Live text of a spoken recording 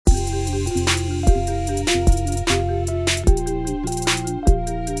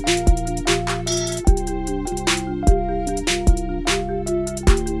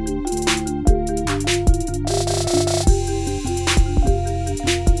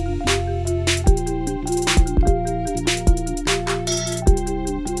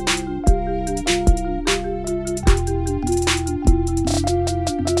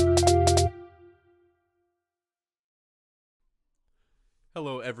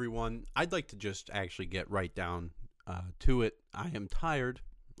everyone. I'd like to just actually get right down to it. I am tired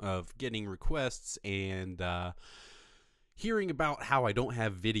of getting requests and hearing about how I don't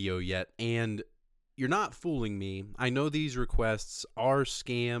have video yet, and you're not fooling me. I know these requests are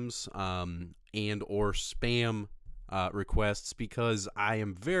scams and or spam requests because I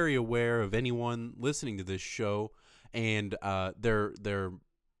am very aware of anyone listening to this show and their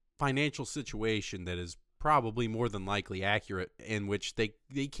financial situation that is probably more than likely accurate, in which they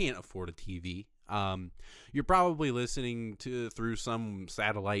can't afford a TV. You're probably listening to through some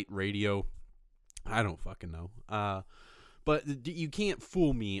satellite radio. I don't fucking know. But you can't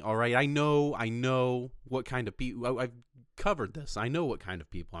fool me, all right? I know what kind of people. I've covered this. I know what kind of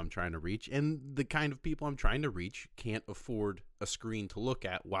people I'm trying to reach, and the kind of people I'm trying to reach can't afford a screen to look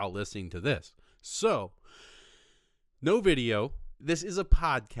at while listening to this. So, no video. This is a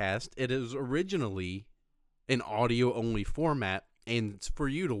podcast. It is originally an audio-only format, and for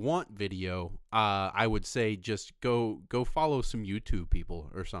you to want video, I would say just go follow some YouTube people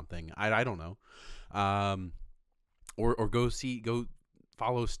or something. I don't know. Or go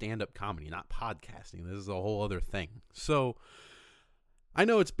follow stand-up comedy, not podcasting. This is a whole other thing. So I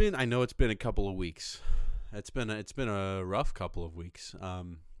know it's been a couple of weeks. It's been a rough couple of weeks.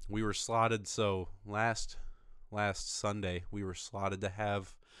 We were slotted, so last Sunday we were slotted to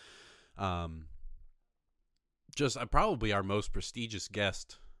have just probably our most prestigious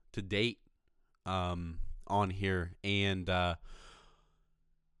guest to date on here, and I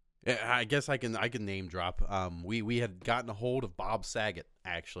guess I can name drop. We had gotten a hold of Bob Saget,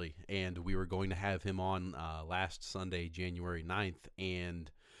 actually, and we were going to have him on last Sunday, January 9th,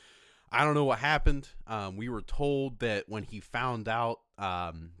 and I don't know what happened. We were told that when he found out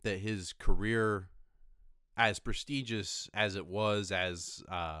that his career, as prestigious as it was, as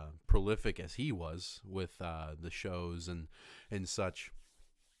prolific as he was with the shows and such,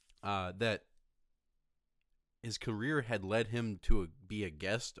 that his career had led him to be a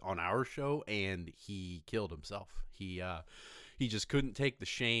guest on our show, and he killed himself. He just couldn't take the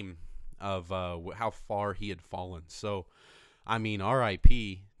shame of how far he had fallen. So, I mean,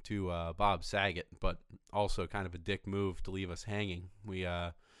 R.I.P. to Bob Saget, but also kind of a dick move to leave us hanging. We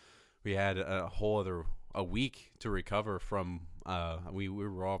had a whole other week to recover from. We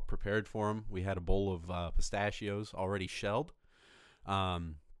were all prepared for him. We had a bowl of pistachios already shelled.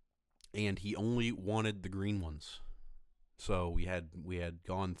 And he only wanted the green ones. So we had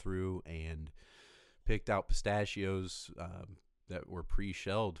gone through and picked out pistachios that were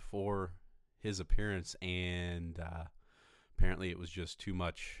pre-shelled for his appearance, and apparently it was just too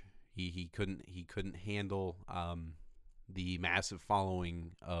much. He couldn't handle the massive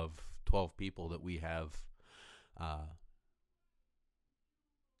following of 12 people that we have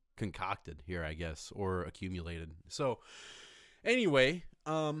concocted here, I guess, or accumulated. So anyway,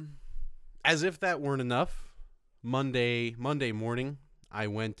 as if that weren't enough, Monday morning, I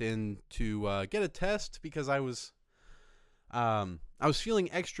went in to get a test because I was feeling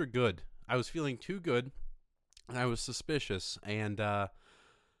extra good. I was feeling too good, and I was suspicious. And I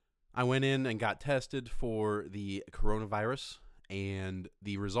went in and got tested for the coronavirus, and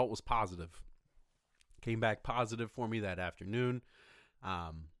the result was positive. Came back positive for me that afternoon,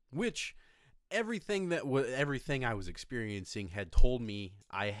 which everything I was experiencing had told me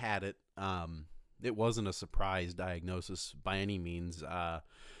I had it. It wasn't a surprise diagnosis by any means. And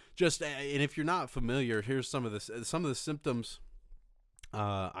if you're not familiar, here's some of the symptoms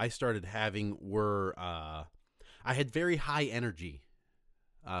I started having were I had very high energy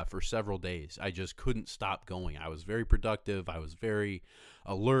for several days. I just couldn't stop going. I was very productive. I was very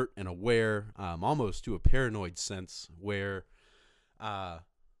alert and aware, almost to a paranoid sense, where I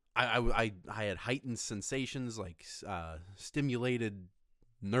had heightened sensations, like stimulated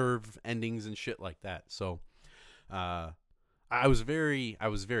nerve endings and shit like that. So I was very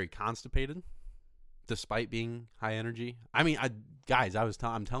constipated despite being high energy. I mean,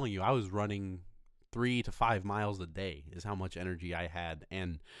 I'm telling you, I was running 3 to 5 miles a day is how much energy I had,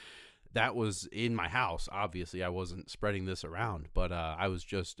 and that was in my house. Obviously, I wasn't spreading this around, but I'm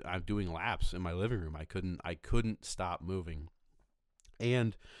doing laps in my living room. I couldn't stop moving.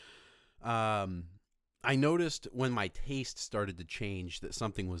 And I noticed when my taste started to change that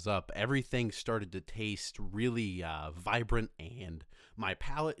something was up. Everything started to taste really vibrant, and my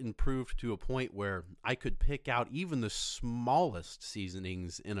palate improved to a point where I could pick out even the smallest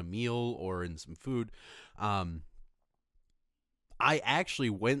seasonings in a meal or in some food. I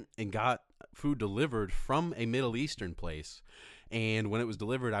actually went and got food delivered from a Middle Eastern place. And when it was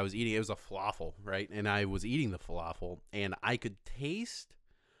delivered, it was a falafel, right? And I was eating the falafel, and I could taste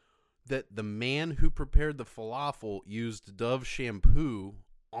that the man who prepared the falafel used Dove shampoo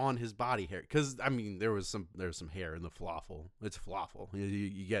on his body hair, because I mean there's some hair in the falafel. It's falafel.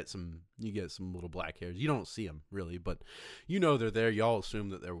 You get some little black hairs. You don't see them really, but you know they're there. Y'all assume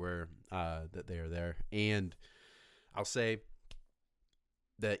that that they are there. And I'll say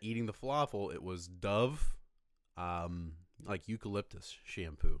that eating the falafel, it was Dove, like eucalyptus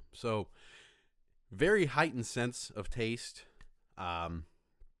shampoo. So very heightened sense of taste, to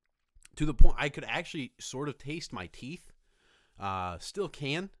the point I could actually sort of taste my teeth. Still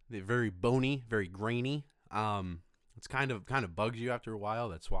can. They're very bony, very grainy. It's kind of bugs you after a while.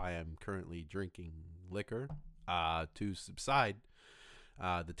 That's why I'm currently drinking liquor to subside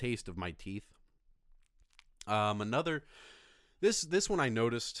the taste of my teeth. This one I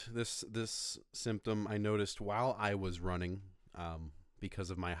noticed, this symptom I noticed while I was running, because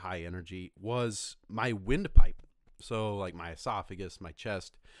of my high energy, was my windpipe. So like my esophagus, my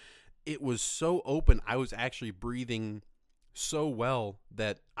chest, it was so open. I was actually breathing so well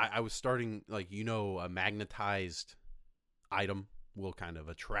that I was starting, like, a magnetized item will kind of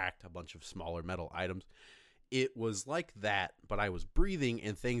attract a bunch of smaller metal items. It was like that, but I was breathing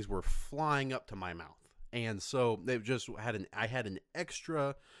and things were flying up to my mouth. And so they just I had an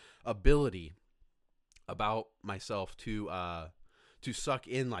extra ability about myself to suck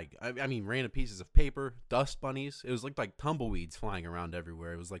in, like, I mean, random pieces of paper, dust bunnies. It was like tumbleweeds flying around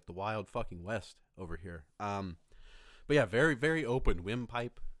everywhere. It was like the wild fucking west over here. But yeah, very, very open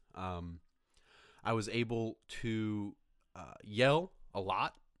windpipe. I was able to yell a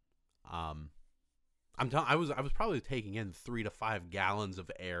lot. I was probably taking in 3 to 5 gallons of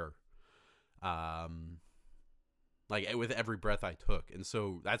air, like with every breath I took, and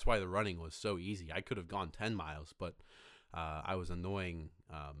so that's why the running was so easy. I could have gone 10 miles, but I was annoying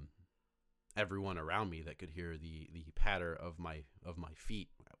everyone around me that could hear the patter of my feet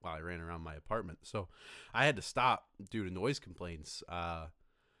while I ran around my apartment. So I had to stop due to noise complaints.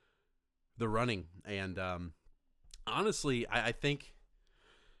 The running, and honestly, I think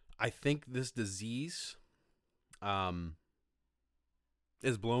this disease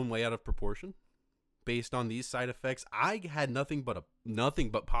is blown way out of proportion based on these side effects. I had nothing but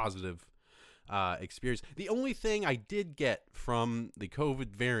positive experience. The only thing I did get from the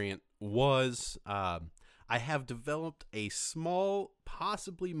COVID variant was I have developed a small,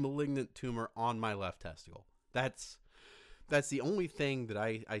 possibly malignant tumor on my left testicle. That's the only thing that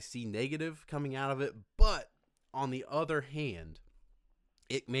I see negative coming out of it. But on the other hand,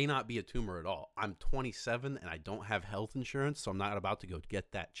 it may not be a tumor at all. I'm 27 and I don't have health insurance, so I'm not about to go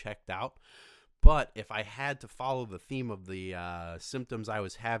get that checked out. But if I had to follow the theme of the symptoms I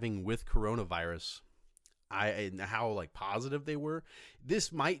was having with coronavirus, and how like positive they were,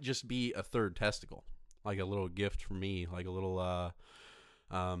 this might just be a third testicle, like a little gift from me, like a little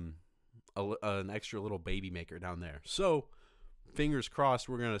an extra little baby maker down there. So fingers crossed,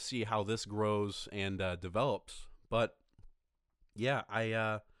 we're gonna see how this grows and develops. But yeah,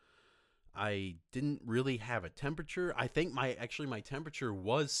 I didn't really have a temperature. I think my temperature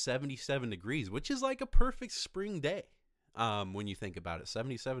was 77 degrees, which is like a perfect spring day. When you think about it,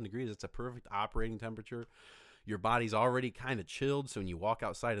 77 degrees, it's a perfect operating temperature. Your body's already kind of chilled, so when you walk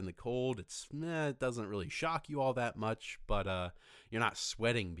outside in the cold, it doesn't really shock you all that much, but you're not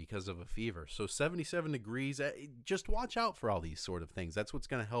sweating because of a fever. So 77 degrees, just watch out for all these sort of things. That's what's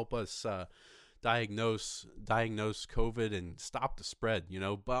going to help us diagnose COVID and stop the spread,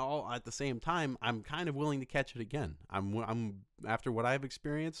 but at the same time, I'm kind of willing to catch it again. I'm after what I've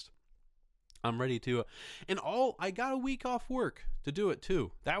experienced, I'm ready to, and I got a week off work to do it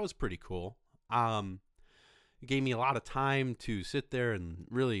too. That was pretty cool. It gave me a lot of time to sit there and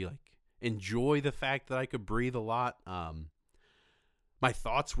really like enjoy the fact that I could breathe a lot. My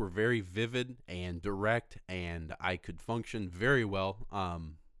thoughts were very vivid and direct, and I could function very well.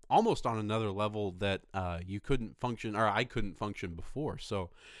 Almost on another level that you couldn't function, or I couldn't function before. So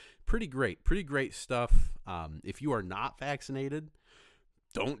pretty great stuff. If you are not vaccinated,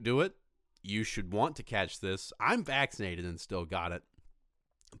 don't do it. You should want to catch this. I'm vaccinated and still got it.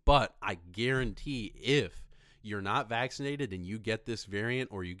 But I guarantee if you're not vaccinated and you get this variant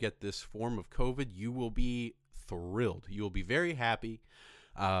or you get this form of COVID, you will be thrilled. You will be very happy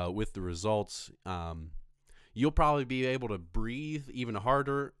with the results. You'll probably be able to breathe even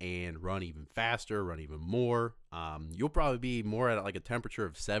harder and run even faster, run even more. You'll probably be more at like a temperature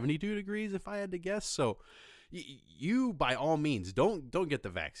of 72 degrees if I had to guess. So you, by all means, don't get the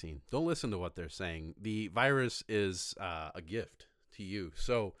vaccine. Don't listen to what they're saying. The virus is a gift to you.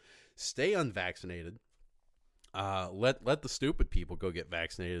 So stay unvaccinated. Let the stupid people go get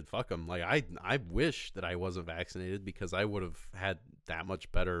vaccinated. Fuck them. Like I wish that I wasn't vaccinated because I would have had that much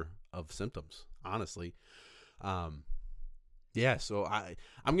better of symptoms, honestly. Yeah, so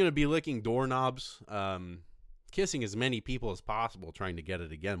I'm gonna be licking doorknobs, kissing as many people as possible, trying to get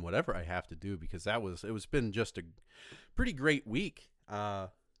it again, whatever I have to do, because it was been just a pretty great week.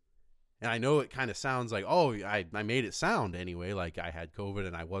 And I know it kind of sounds like, oh, I made it sound anyway, like I had COVID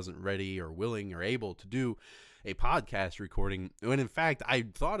and I wasn't ready or willing or able to do a podcast recording. When in fact, I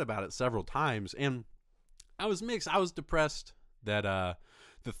thought about it several times and I was mixed. I was depressed that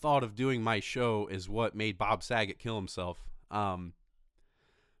the thought of doing my show is what made Bob Saget kill himself.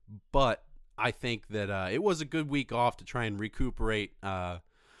 But I think that it was a good week off to try and recuperate.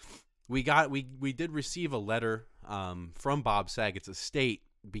 We did receive a letter from Bob Saget's estate,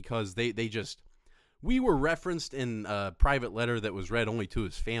 because we were referenced in a private letter that was read only to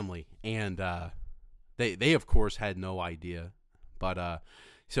his family, and they of course had no idea, but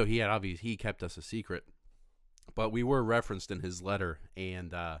so he kept us a secret, but we were referenced in his letter,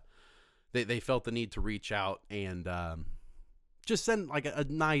 and they felt the need to reach out and just send like a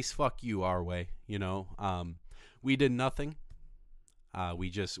nice fuck you our way, you know. We did nothing.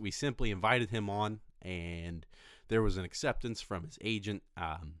 We simply invited him on, and there was an acceptance from his agent.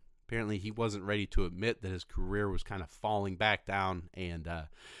 Apparently he wasn't ready to admit that his career was kind of falling back down, and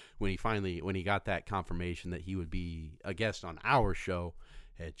when he got that confirmation that he would be a guest on our show,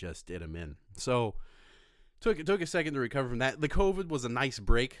 it just did him in. So took a second to recover from that. The COVID was a nice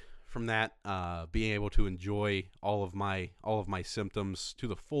break from that. Being able to enjoy all of my symptoms to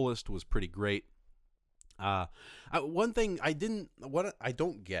the fullest was pretty great. One thing I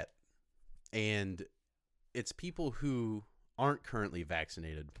don't get, and it's people who aren't currently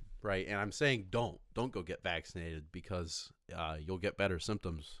vaccinated, right? And I'm saying don't go get vaccinated, because you'll get better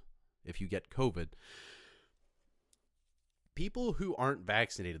symptoms if you get COVID. People who aren't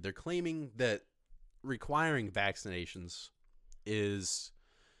vaccinated, they're claiming that requiring vaccinations is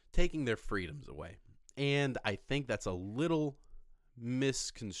taking their freedoms away. And I think that's a little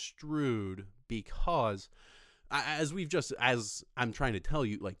misconstrued, because as I'm trying to tell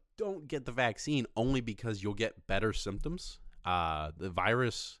you, like, don't get the vaccine only because you'll get better symptoms. The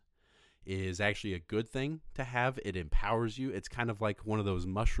virus is actually a good thing to have. It empowers you. It's kind of like one of those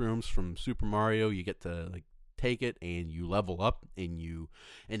mushrooms from Super Mario. You get to like take it and you level up and you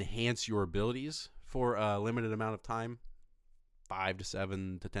enhance your abilities for a limited amount of time, 5 to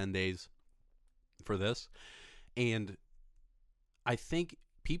 7 to 10 days for this. And I think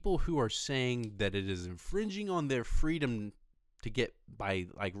people who are saying that it is infringing on their freedom to get by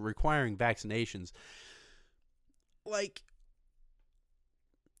like requiring vaccinations, like,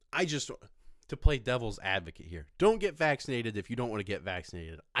 to play devil's advocate here, don't get vaccinated if you don't want to get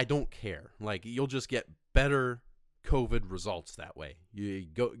vaccinated. I don't care. Like, you'll just get better COVID results that way.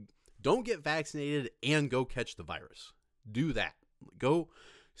 Don't get vaccinated and go catch the virus. Do that. Go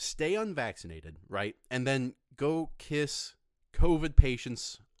stay unvaccinated, right? And then go kiss COVID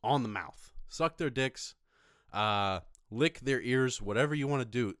patients on the mouth. Suck their dicks, lick their ears, whatever you want to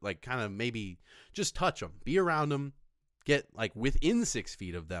do. Like, kind of maybe just touch them. Be around them. Get, like, within 6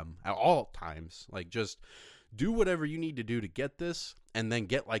 feet of them at all times. Like, just do whatever you need to do to get this, and then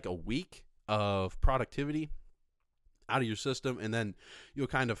get, like, a week of productivity out of your system, and then you'll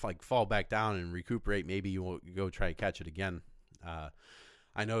kind of, like, fall back down and recuperate. Maybe you will go try to catch it again.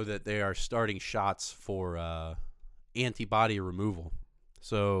 I know that they are starting shots for antibody removal.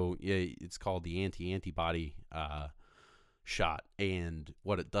 So, yeah, it's called the antibody shot, and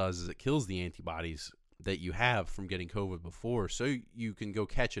what it does is it kills the antibodies that you have from getting COVID before, so you can go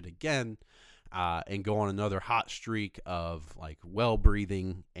catch it again and go on another hot streak of like well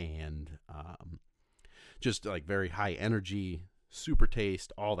breathing and just like very high energy, super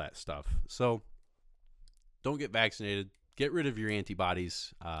taste, all that stuff. So don't get vaccinated. Get rid of your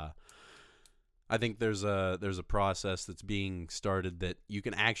antibodies. I think there's a process that's being started that you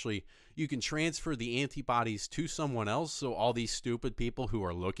can transfer the antibodies to someone else. So all these stupid people who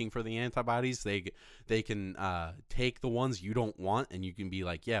are looking for the antibodies, they can take the ones you don't want, and you can be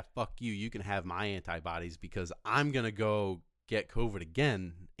like, yeah, fuck you. You can have my antibodies because I'm gonna go get COVID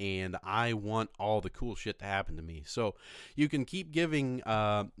again, and I want all the cool shit to happen to me. So you can keep giving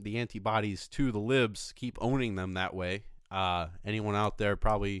the antibodies to the libs, keep owning them that way. Anyone out there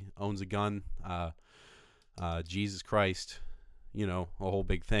probably owns a gun. Jesus Christ, you know, a whole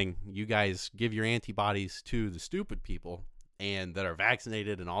big thing. You guys give your antibodies to the stupid people and that are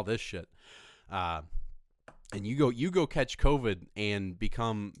vaccinated and all this shit. And you go catch COVID and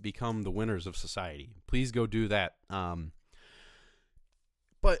become the winners of society. Please go do that.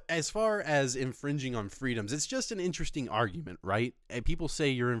 But as far as infringing on freedoms, it's just an interesting argument, right? And people say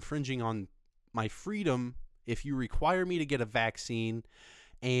you're infringing on my freedom if you require me to get a vaccine,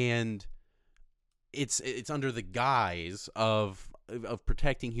 and it's under the guise of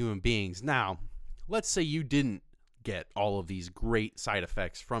protecting human beings. Now, let's say you didn't get all of these great side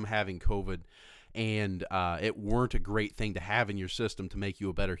effects from having COVID, and it weren't a great thing to have in your system to make you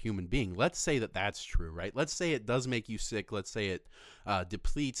a better human being. Let's say that that's true, right? Let's say it does make you sick. Let's say it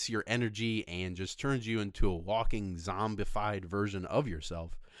depletes your energy and just turns you into a walking zombified version of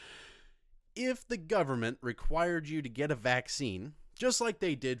yourself. If the government required you to get a vaccine, just like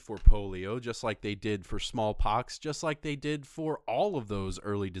they did for polio, just like they did for smallpox, just like they did for all of those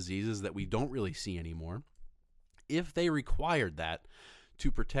early diseases that we don't really see anymore, if they required that to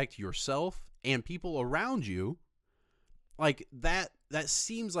protect yourself and people around you, like that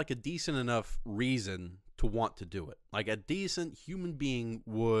seems like a decent enough reason to want to do it. Like a decent human being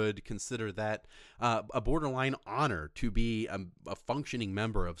would consider that a borderline honor to be a functioning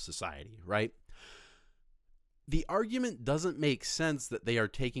member of society, right? The argument doesn't make sense that they are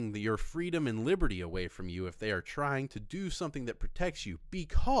taking your freedom and liberty away from you if they are trying to do something that protects you,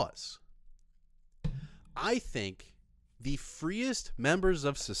 because I think the freest members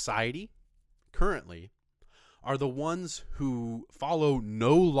of society currently are the ones who follow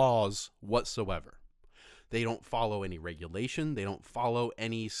no laws whatsoever. They don't follow any regulation. They don't follow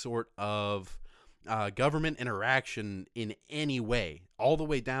any sort of government interaction in any way, all the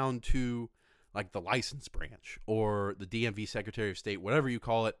way down to like the license branch or the DMV Secretary of State, whatever you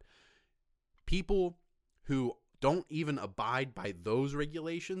call it. People who don't even abide by those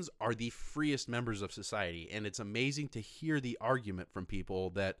regulations are the freest members of society. And it's amazing to hear the argument from people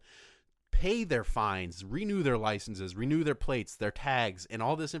that pay their fines, renew their licenses, renew their plates, their tags, and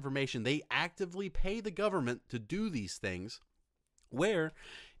all this information. They actively pay the government to do these things, where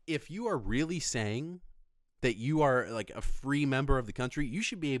if you are really saying that you are like a free member of the country, you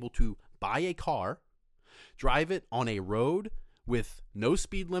should be able to buy a car, drive it on a road with no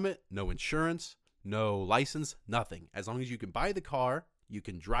speed limit, no insurance, no license, nothing. As long as you can buy the car, you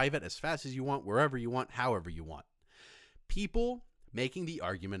can drive it as fast as you want, wherever you want, however you want. People making the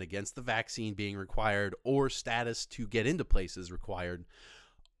argument against the vaccine being required or status to get into places required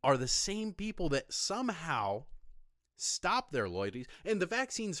are the same people that somehow stop their loyalties. And the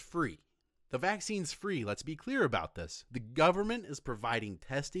vaccine's free. The vaccine's free. Let's be clear about this. The government is providing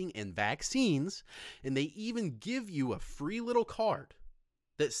testing and vaccines, and they even give you a free little card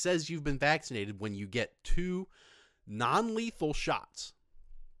that says you've been vaccinated when you get 2 non-lethal shots.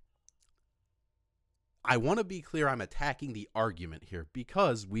 I want to be clear, I'm attacking the argument here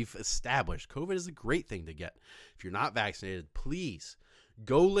because we've established COVID is a great thing to get. If you're not vaccinated, please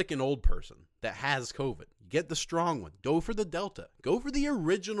go lick an old person that has COVID. Get the strong one. Go for the Delta. Go for the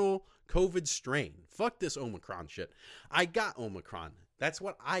original COVID strain. Fuck this Omicron shit. I got Omicron. That's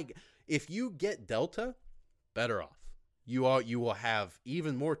what if you get Delta, better off. You will have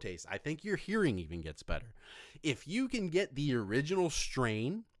even more taste. I think your hearing even gets better. If you can get the original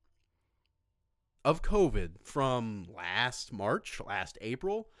strain of COVID from last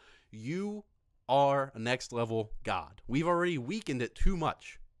April, you are a next level god. We've already weakened it too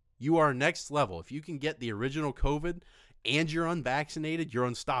much. You are next level. If you can get the original COVID and you're unvaccinated, you're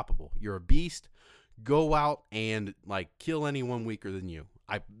unstoppable. You're a beast. Go out and like kill anyone weaker than you.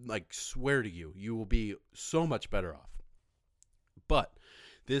 I like swear to you, you will be so much better off. But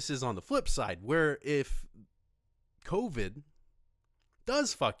this is on the flip side, where if COVID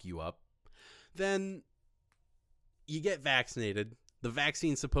does fuck you up, then you get vaccinated. The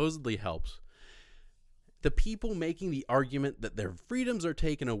vaccine supposedly helps. The people making the argument that their freedoms are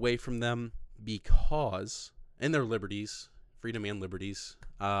taken away from them because, and their liberties, freedom and liberties,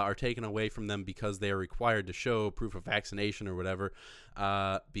 are taken away from them because they are required to show proof of vaccination or whatever,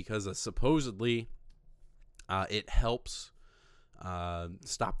 because supposedly it helps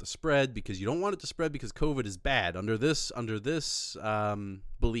stop the spread, because you don't want it to spread because COVID is bad. Under this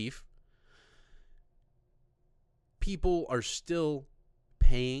belief, people are still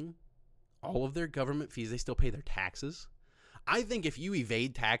paying all of their government fees. They still pay their taxes. I think if you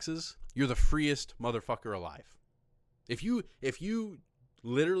evade taxes, you're the freest motherfucker alive. If you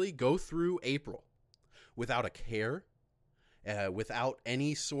literally go through April without a care, without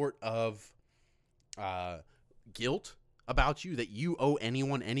any sort of guilt about you that you owe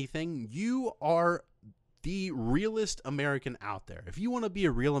anyone anything, you are the realest American out there. If you want to be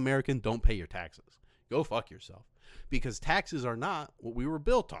a real American, don't pay your taxes. Go fuck yourself. Because taxes are not what we were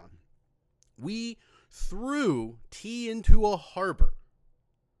built on. We threw tea into a harbor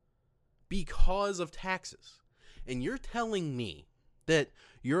because of taxes. And you're telling me that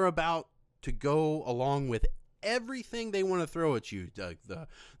you're about to go along with everything they want to throw at you,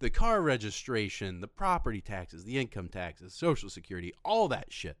 the car registration, the property taxes, the income taxes, Social Security, all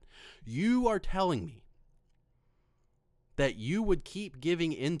that shit. You are telling me that you would keep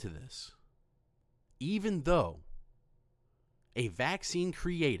giving into this, even though a vaccine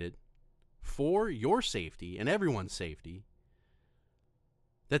created for your safety and everyone's safety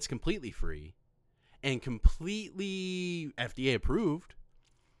that's completely free and completely FDA approved.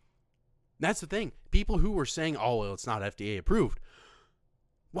 That's the thing. People who were saying, oh, well, it's not FDA approved.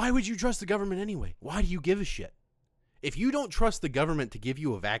 Why would you trust the government anyway? Why do you give a shit? If you don't trust the government to give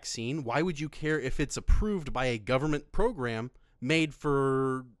you a vaccine, why would you care if it's approved by a government program made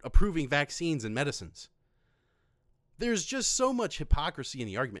for approving vaccines and medicines? There's just so much hypocrisy in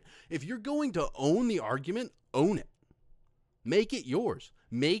the argument. If you're going to own the argument, own it. Make it yours.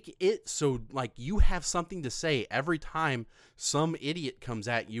 Make it so like you have something to say every time some idiot comes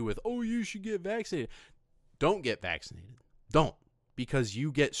at you with, oh, you should get vaccinated. Don't get vaccinated. Don't. Because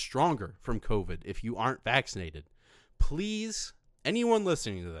you get stronger from COVID if you aren't vaccinated. Please, anyone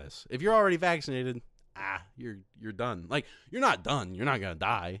listening to this, if you're already vaccinated, you're done. Like, you're not done. You're not going to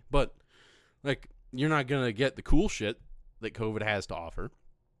die. But, like, you're not going to get the cool shit that COVID has to offer.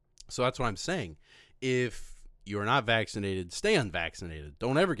 So that's what I'm saying. If you're not vaccinated, stay unvaccinated.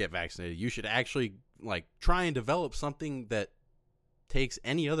 Don't ever get vaccinated. You should actually, like, try and develop something that takes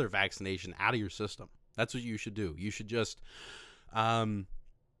any other vaccination out of your system. That's what you should do. You should just,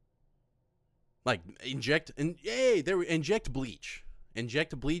 inject bleach.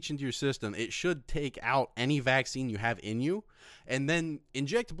 Inject bleach into your system. It should take out any vaccine you have in you, and then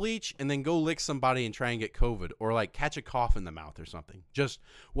inject bleach and then go lick somebody and try and get COVID, or like catch a cough in the mouth or something. Just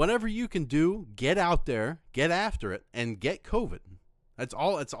whatever you can do, get out there, get after it, and get COVID. That's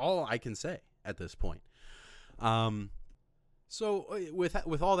all I can say at this point. So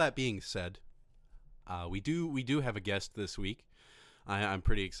with all that being said, we do have a guest this week. I'm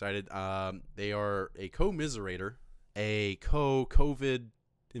pretty excited. They are a commiserator, a COVID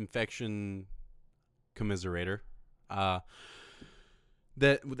infection commiserator,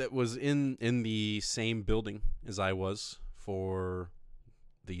 that was in the same building as I was for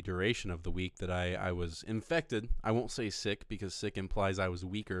the duration of the week that I was infected. I won't say sick because sick implies I was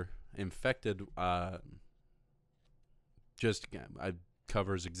weaker. Infected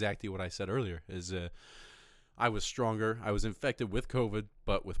covers exactly what I said earlier. I was stronger. I was infected with COVID,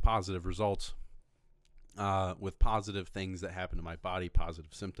 but with positive results. With positive things that happened to my body,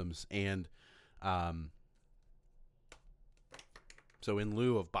 positive symptoms. And so in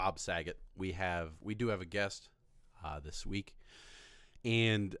lieu of Bob Saget, we do have a guest this week.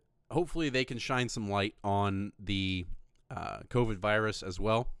 And hopefully they can shine some light on the COVID virus as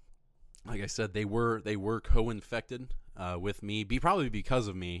well. Like I said, they were co-infected with me, probably because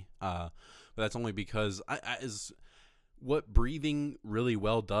of me. But that's only because what breathing really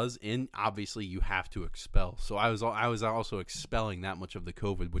well does, obviously you have to expel. So I was also expelling that much of the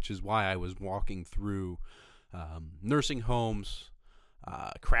COVID, which is why I was walking through nursing homes,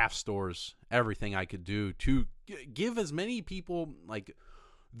 craft stores, everything I could do to give as many people like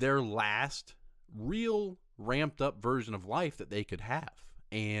their last real ramped up version of life that they could have.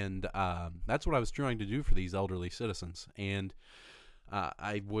 And that's what I was trying to do for these elderly citizens. And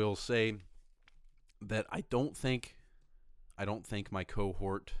I will say that I don't think my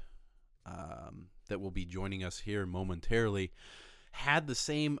cohort that will be joining us here momentarily had the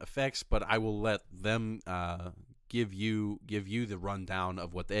same effects, but I will let them give you the rundown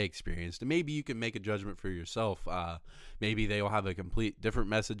of what they experienced, and maybe you can make a judgment for yourself. Maybe they will have a complete different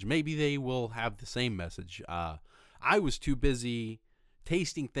message. Maybe they will have the same message. I was too busy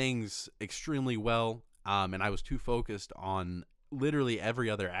tasting things extremely well, and I was too focused on literally every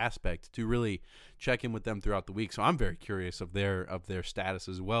other aspect to really check in with them throughout the week. So I'm very curious of their status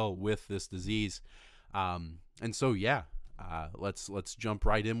as well with this disease. And so, yeah, let's jump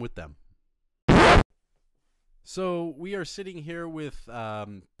right in with them. So we are sitting here with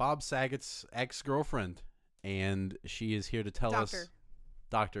Bob Saget's ex-girlfriend, and she is here to tell us...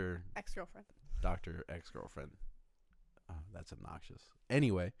 Dr. Ex-girlfriend. Dr. ex-girlfriend. Oh, that's obnoxious.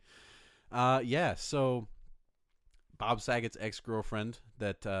 Anyway, yeah, so Bob Saget's ex-girlfriend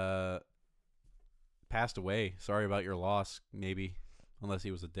that passed away. Sorry about your loss, maybe, unless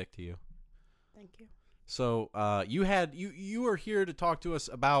he was a dick to you. Thank you. So you were here to talk to us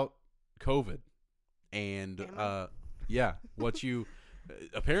about COVID, and yeah, what you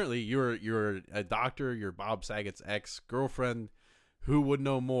apparently you're a doctor. You're Bob Saget's ex-girlfriend. Who would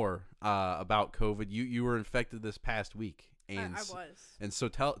know more about COVID? You were infected this past week, and I was. And so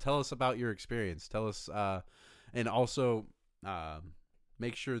tell us about your experience. Tell us, and also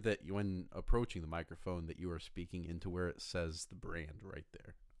make sure that when approaching the microphone that you are speaking into where it says the brand right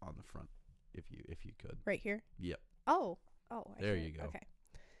there on the front, if you could. Right here? Yep. Oh. There you go. Okay.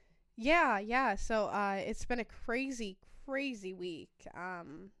 Yeah. So it's been a crazy week.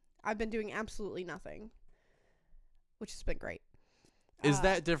 I've been doing absolutely nothing, which has been great. Is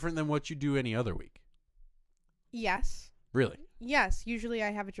that different than what you do any other week? Yes. Really? Yes. Usually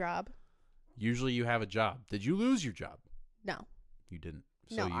I have a job. Usually you have a job. Did you lose your job? No. You didn't.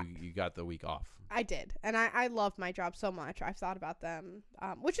 So No, you got the week off. I did. And I love my job so much. I've thought about them,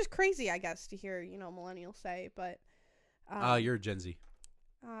 which is crazy, I guess, to hear, millennials say. But you're a Gen Z.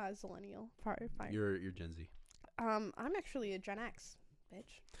 Zillennial. Fine. You're Gen Z. I'm actually a Gen X,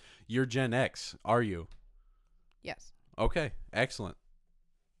 bitch. You're Gen X, are you? Yes. Okay, excellent.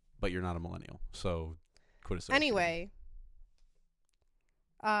 But you're not a millennial, so quit associating. Anyway,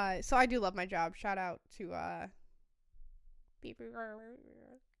 so I do love my job. Shout out to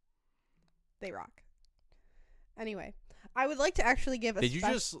they rock. Anyway, I would like to actually give a Did you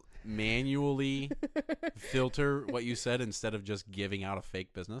just manually filter what you said instead of just giving out a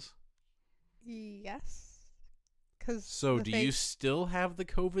fake business? Yes. So do you still have the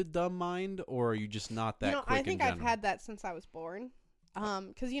COVID dumb mind, or are you just not that quick I think in I've general? had that since I was born.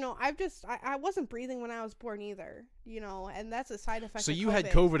 Because, I wasn't breathing when I was born either, and that's a side effect So of you COVID. had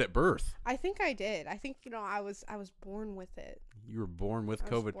COVID at birth? I think I did. I think, I was born with it. You were born with I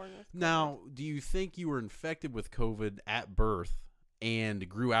was COVID. born with COVID. Now, do you think you were infected with COVID at birth and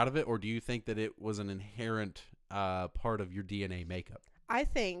grew out of it, or do you think that it was an inherent part of your DNA makeup? I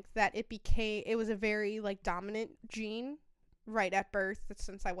think that it was a very, dominant gene right at birth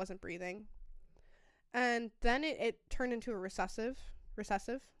since I wasn't breathing. And then it turned into a recessive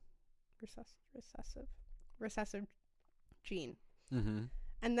gene. Mm-hmm.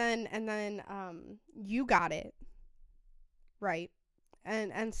 And then you got it, right?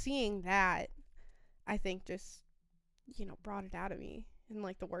 And seeing that, I think just, brought it out of me in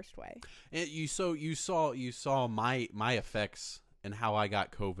the worst way. And you saw my effects and how I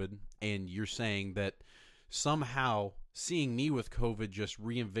got COVID, and you're saying that somehow seeing me with COVID just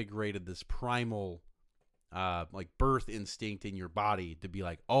reinvigorated this primal birth instinct in your body to be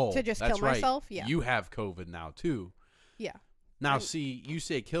like, oh, to just that's kill right. myself. Yeah. You have COVID now too. Yeah. Now, see, you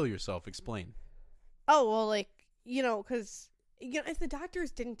say kill yourself. Explain. Oh, well, because, if the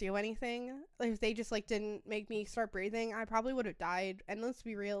doctors didn't do anything, if they just, didn't make me start breathing, I probably would have died. And let's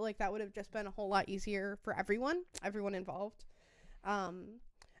be real, that would have just been a whole lot easier for everyone involved.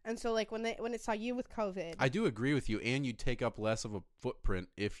 And so, when it saw you with COVID. I do agree with you, and you'd take up less of a footprint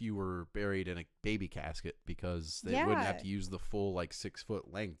if you were buried in a baby casket, because they wouldn't have to use the full, 6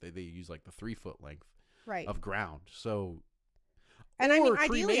 foot length. They use, the 3 foot length of ground. So... And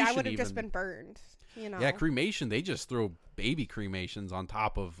ideally, I would have just been burned, Yeah, cremation, they just throw baby cremations on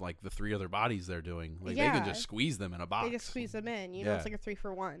top of, the 3 other bodies they're doing. They can just squeeze them in a box. They just squeeze them in, it's like a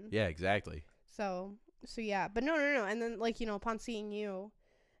 3-for-1. Yeah, exactly. So yeah. But no. And then, upon seeing you,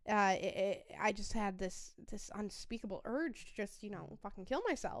 I just had this unspeakable urge to just, fucking kill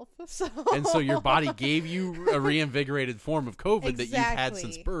myself. And so your body gave you a reinvigorated form of COVID that you've had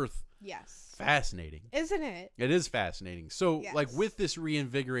since birth. Yes. Fascinating. Isn't it? It is fascinating. So, yes. With this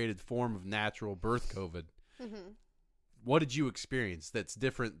reinvigorated form of natural birth COVID, what did you experience that's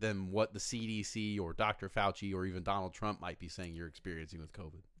different than what the CDC or Dr. Fauci or even Donald Trump might be saying you're experiencing with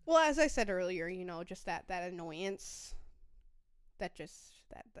COVID? Well, as I said earlier, just that annoyance that just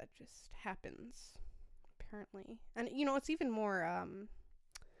happens, apparently. And, it's even more,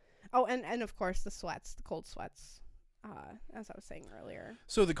 and of course the cold sweats. As I was saying earlier.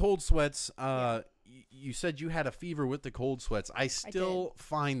 So the cold sweats, you said you had a fever with the cold sweats. I still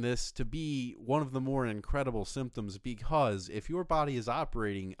find this to be one of the more incredible symptoms, because if your body is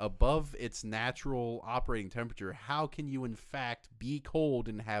operating above its natural operating temperature, how can you in fact be cold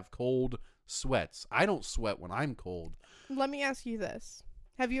and have cold sweats? I don't sweat when I'm cold. Let me ask you this.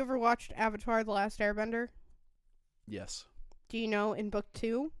 Have you ever watched Avatar: The Last Airbender? Yes. Do you know in book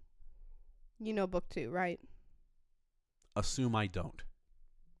 2? You know book 2, right? Assume I don't.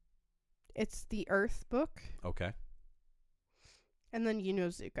 It's the Earth book. Okay. And then you know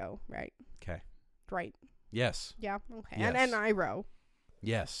Zuko, right? Okay. Right. Yes. Yeah, okay. Yes. And Iroh.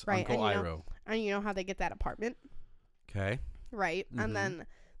 Yes, right. Uncle and Iroh. And you know how they get that apartment? Okay. Right. Mm-hmm. And then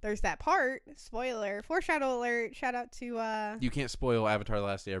there's that part, spoiler, foreshadow alert, shout out to... You can't spoil Avatar: The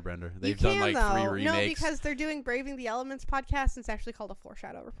Last Airbender. They've done 3 remakes. No, because they're doing Braving the Elements podcast, and it's actually called a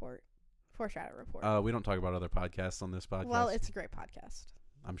foreshadow report. Foreshadow report. We don't talk about other podcasts on this podcast. Well, it's a great podcast.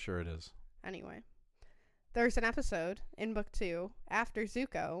 I'm sure it is. Anyway, there's an episode in book 2 after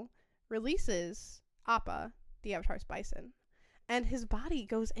Zuko releases Appa, the Avatar's bison, and his body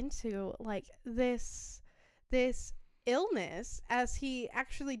goes into like this illness as he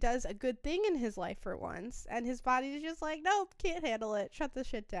actually does a good thing in his life for once, and his body is just like, nope, can't handle it, shut this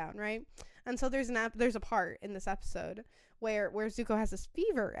shit down, right? And so there's a part in this episode where Zuko has this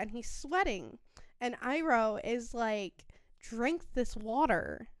fever and he's sweating, and Iroh is like, drink this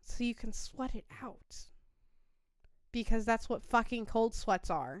water so you can sweat it out, because that's what fucking cold sweats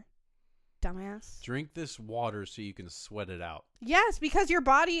are, dumbass. Drink this water so you can sweat it out. Yes, because your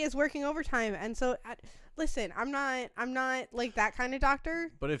body is working overtime. And so listen, I'm not like that kind of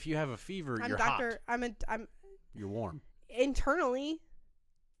doctor. But if you have a fever, you're hot. You're warm. Internally.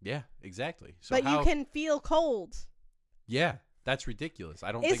 Yeah, exactly. So but you can feel cold. Yeah, that's ridiculous.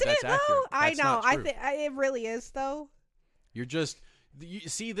 I don't Isn't think that's it, accurate. though? That's I know. not true. It really is, though. You're just...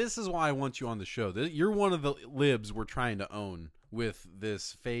 see, this is why I want you on the show. You're one of the libs we're trying to own with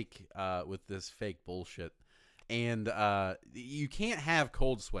this fake bullshit. And you can't have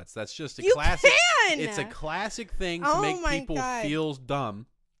cold sweats. That's just a classic. It's a classic thing to make people feel dumb.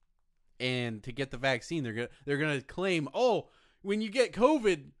 And to get the vaccine, they're gonna claim, oh, when you get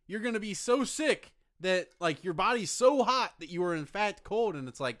COVID, you're gonna be so sick that like your body's so hot that you are in fact cold, and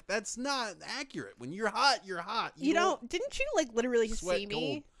it's like, that's not accurate. When you're hot, you're hot. Didn't you like literally see me?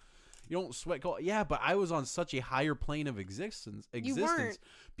 Cold. You don't sweat cold. Yeah, but I was on such a higher plane of existence You weren't.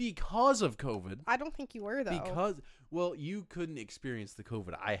 because of COVID. I don't think you were, though. Well, you couldn't experience the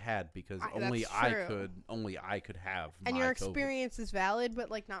COVID I had because only I could have. And my your COVID. experience is valid,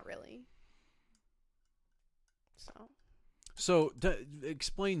 but like not really. So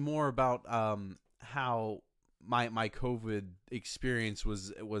explain more about how my COVID experience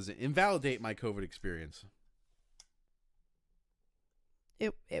was invalidate my COVID experience.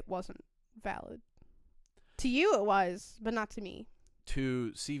 It wasn't valid. To you it was, but not to me.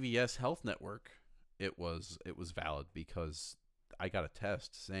 To CVS Health Network, it was valid because I got a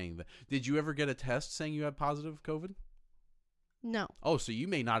test saying that. Did you ever get a test saying you had positive COVID? No. Oh, so you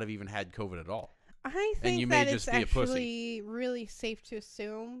may not have even had COVID at all. I think that it's actually really safe to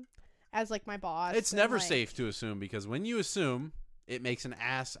assume, as like my boss. It's never safe to assume, because when you assume, it makes an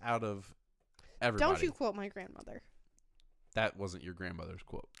ass out of everybody. Don't you quote my grandmother. That wasn't your grandmother's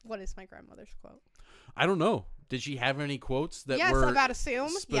quote. What is my grandmother's quote? I don't know. Did she have any quotes that were about assume?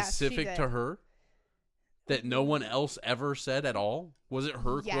 specific yes, to her? That no one else ever said at all? Was it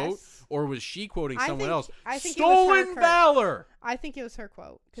her quote? Or was she quoting someone else? I think Stolen valor! I think it was her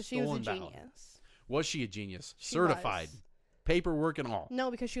quote, because she was a genius. Valor. Was she a genius? Certified. Paperwork and all.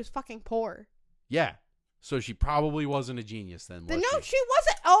 No, because she was fucking poor. Yeah. So she probably wasn't a genius then, was No, she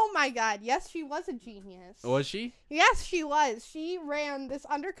wasn't. Oh my god. Yes, she was a genius. Was she? Yes, she was. She ran this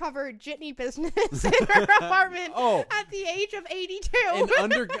undercover jitney business in her apartment at the age of 82.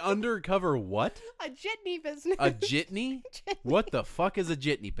 An undercover what? A jitney business. A jitney? What the fuck is a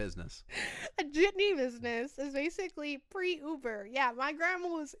jitney business? A jitney business is basically pre-Uber. Yeah, my grandma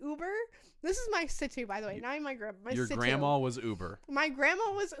was Uber. This is my situ, by the way. Not my grandma. Your grandma was Uber. My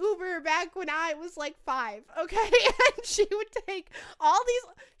grandma was Uber back when I was like 5. Okay, and she would take all these.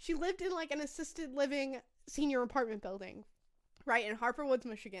 She lived in like an assisted living senior apartment building, right in Harper Woods,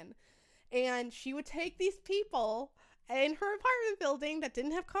 Michigan, and she would take these people in her apartment building that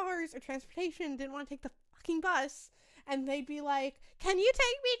didn't have cars or transportation, didn't want to take the fucking bus. And they'd be like, can you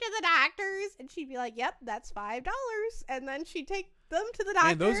take me to the doctor's? And she'd be like, yep, that's $5. And then she'd take them to the doctor.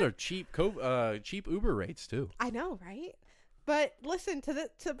 And those are cheap Uber rates too. I know, right? But listen, to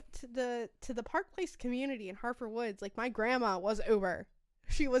the Park Place community in Harper Woods, like my grandma was Uber.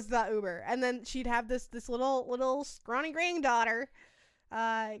 She was the Uber. And then she'd have this little scrawny granddaughter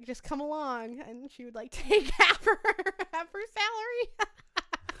just come along, and she would like take half her salary.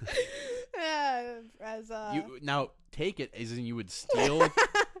 Now take it as in you would steal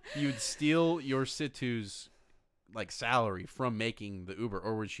your situ's like salary from making the Uber,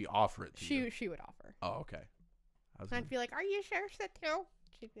 or would she offer it to you? She would offer. Oh, okay. I'd be like, are you sure, Situ?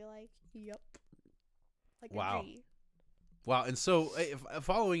 She'd be like, yep. Like wow. A G. Wow. And so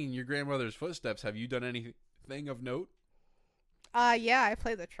following in your grandmother's footsteps, have you done anything of note? Yeah, I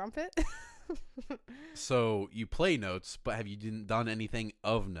play the trumpet. So you play notes, but have you done anything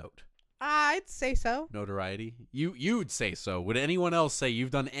of note? I'd say so. Notoriety? You'd say so. Would anyone else say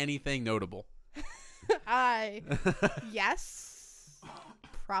you've done anything notable? Yes.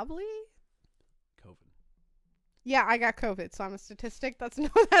 Probably. COVID. Yeah, I got COVID, so I'm a statistic. That's you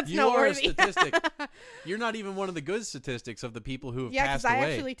noteworthy. are a statistic. You're not even one of the good statistics of the people who have passed away. Yeah, because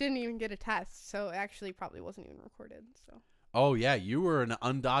I actually didn't even get a test, so it actually probably wasn't even recorded. So. Oh, yeah, you were an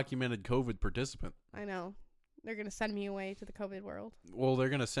undocumented COVID participant. I know. They're gonna send me away to the COVID world. Well, they're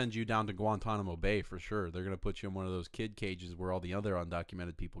going to send you down to Guantanamo Bay for sure. They're going to put you in one of those kid cages where all the other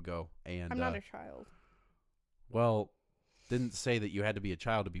undocumented people go. And I'm not a child. well, didn't say that you had to be a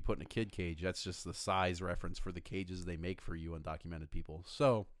child to be put in a kid cage. That's just the size reference for the cages they make for you undocumented people.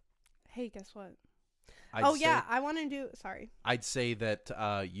 So, Hey, guess what? I'd I want to do. Sorry. I'd say that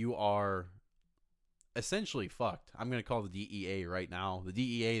you are essentially fucked. I'm going to call the DEA right now. The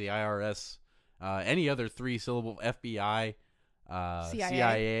DEA, the IRS, any other 3-syllable FBI,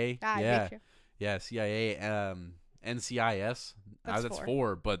 CIA. Yeah. Yeah, CIA, NCIS. That's That's 4.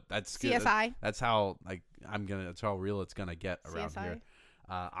 4, but that's good. CSI. That's how that's how real it's gonna get around CSI. here.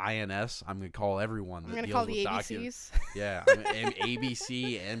 INS. I'm gonna call everyone. I'm that gonna deals call with the ABCs. Yeah,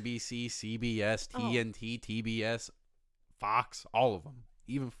 ABC, NBC, CBS, TNT, TBS, Fox, all of them,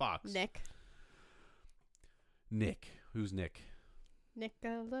 even Fox. Nick. Who's Nick?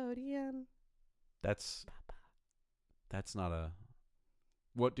 Nickelodeon. That's not a.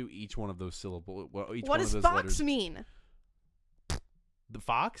 What do each one of those syllables? What does Fox letters mean? The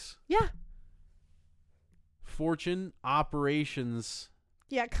Fox? Yeah. Fortune Operations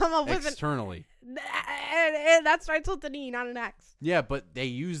Yeah, come up with externally. And that starts with an E, not an X. Yeah, but they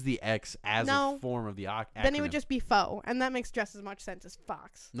use the X as a form of the acronym. Then it would just be faux, and that makes just as much sense as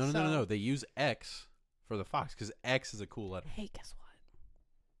Fox. No. They use X for the Fox because X is a cool letter. Hey, guess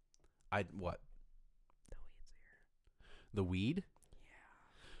what? What? The weed's here. The weed? Yeah.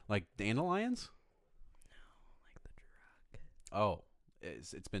 Like dandelions? No, like the drug. Oh,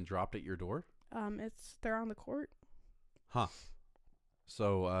 it's been dropped at your door? They're on the court. Huh.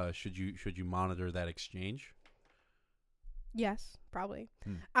 So, should you monitor that exchange? Yes, probably.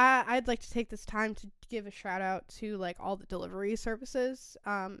 I'd like to take this time to give a shout out to like all the delivery services,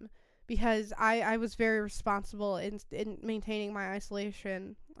 because I was very responsible in maintaining my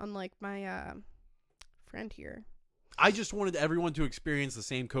isolation, unlike my friend here. I just wanted everyone to experience the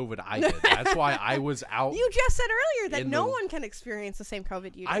same COVID I did. That's why I was out. You just said earlier that no one can experience the same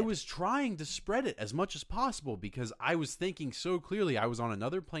COVID you did. I was trying to spread it as much as possible because I was thinking so clearly. I was on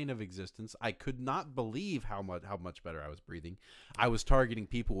another plane of existence. I could not believe how much better I was breathing. I was targeting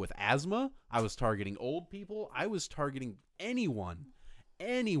people with asthma. I was targeting old people. I was targeting anyone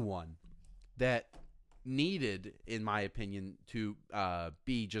that needed, in my opinion, to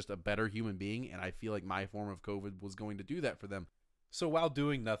be just a better human being, and I feel like my form of COVID was going to do that for them. So while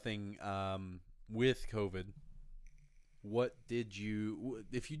doing nothing with COVID, what did you,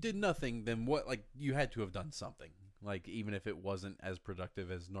 if you did nothing, then what, like, you had to have done something, like, even if it wasn't as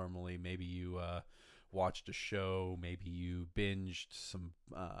productive as normally. Maybe you watched a show, maybe you binged some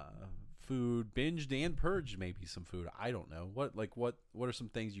food, binged and purged maybe some food. I don't know. What are some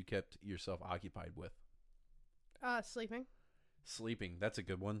things you kept yourself occupied with? Sleeping. That's a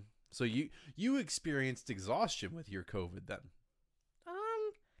good one. So you experienced exhaustion with your COVID then?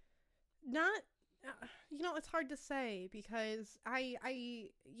 Not. It's hard to say because I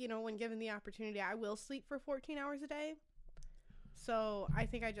when given the opportunity, I will sleep for 14 hours a day. So I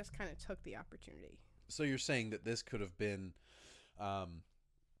think I just kind of took the opportunity. So you're saying that this could have been,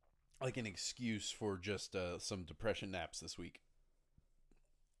 like an excuse for just some depression naps this week?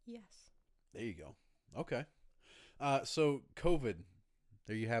 Yes. There you go. Okay. So COVID,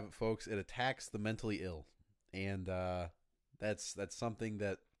 there you have it, folks. It attacks the mentally ill, and that's something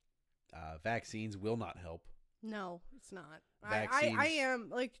that vaccines will not help. No, it's not. Vaccines, I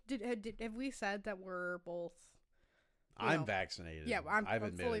am like. Have we said that we're both? I'm vaccinated. Yeah, I'm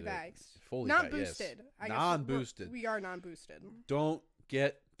fully vaxxed. Not boosted. Yes. Non-boosted. We are non-boosted. Don't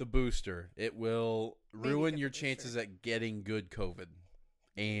get the booster. It will ruin your booster. chances at getting good COVID.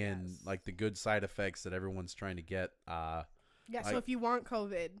 And like the good side effects that everyone's trying to get. So if you want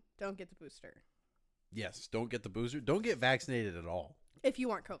COVID, don't get the booster. Yes, don't get the booster. Don't get vaccinated at all. If you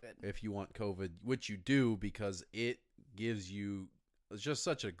want COVID. If you want COVID, which you do, because it gives you just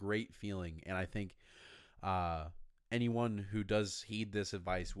such a great feeling. And I think anyone who does heed this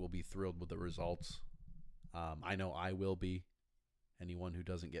advice will be thrilled with the results. I know I will be. Anyone who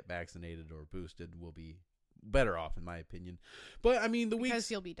doesn't get vaccinated or boosted will be better off, in my opinion. But I mean, because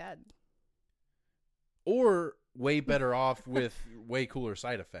you'll be dead, or way better off with way cooler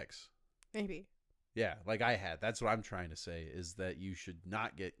side effects. Maybe. Yeah, like I had. That's what I'm trying to say, is that you should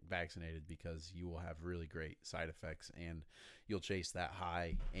not get vaccinated because you will have really great side effects, and you'll chase that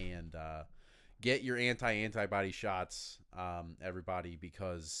high. And get your antibody shots, everybody,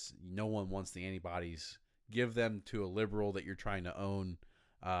 because no one wants the antibodies. Give them to a liberal that you're trying to own,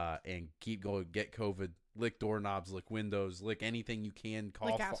 and keep going. Get COVID. Lick doorknobs, lick windows, lick anything you can. Cough,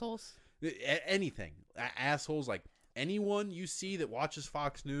 like assholes. Anything. Assholes, like anyone you see that watches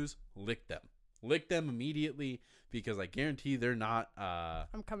Fox News, lick them. Lick them immediately because I guarantee they're not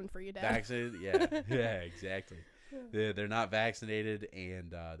I'm coming for you, Dad. vaccinated. Yeah, yeah, exactly. They're not vaccinated,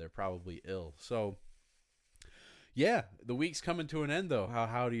 and they're probably ill. So, yeah, the week's coming to an end, though.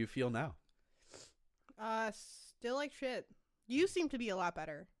 How do you feel now? Still like shit. You seem to be a lot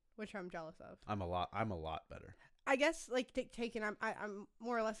better, which I'm jealous of. I'm a lot better. I guess like taking I'm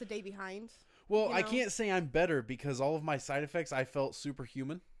more or less a day behind. Well, you know? I can't say I'm better because all of my side effects I felt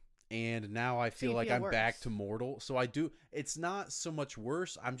superhuman. And now I feel like I'm back to mortal. So I do. It's not so much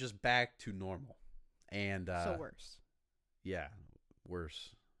worse. I'm just back to normal. And so worse. Yeah,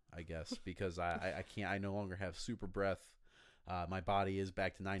 worse, I guess, because I can't. I no longer have super breath. My body is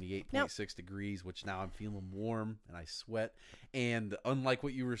back to 98.6 degrees, which now I'm feeling warm and I sweat. And unlike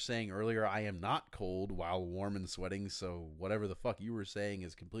what you were saying earlier, I am not cold while warm and sweating. So whatever the fuck you were saying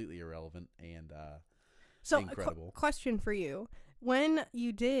is completely irrelevant and incredible. Question for you. When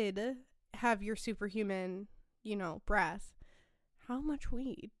you did have your superhuman, breath, how much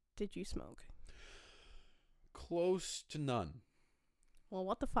weed did you smoke? Close to none. Well,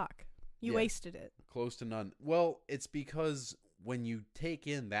 what the fuck? You wasted it. Close to none. Well, it's because when you take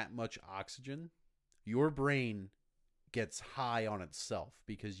in that much oxygen, your brain gets high on itself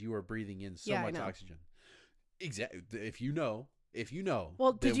because you are breathing in so much oxygen. Exactly. If you know.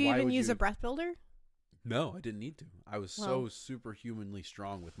 Well, did you even use a breath builder? No, I didn't need to. I was so superhumanly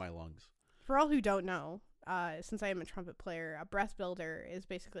strong with my lungs. For all who don't know, since I am a trumpet player, a breath builder is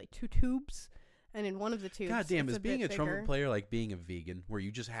basically 2 tubes, and in one of the tubes, God damn, is being a bigger. trumpet player like being a vegan, where you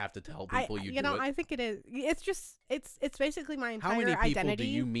just have to tell people you do it? I think it is. It's just it's basically my entire identity. How many people identity. do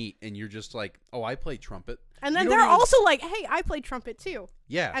you meet and you're just like, oh, I play trumpet, and then they're also like, hey, I play trumpet too.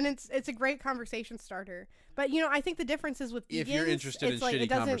 Yeah, and it's a great conversation starter. But I think the difference is with vegans, if you're interested in shitty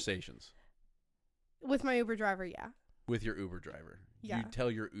conversations. With my Uber driver, yeah. With your Uber driver. Yeah. You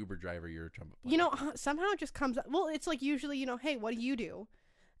tell your Uber driver you're a trumpet player. Somehow it just comes up. Well, it's like usually, hey, what do you do?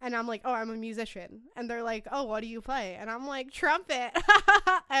 And I'm like, oh, I'm a musician. And they're like, oh, what do you play? And I'm like, trumpet.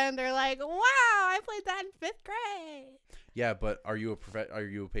 And they're like, wow, I played that in 5th grade. Yeah, but are you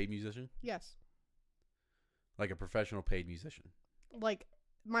a paid musician? Yes. Like a professional paid musician? Like,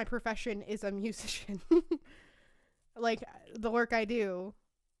 my profession is a musician. Like, the work I do,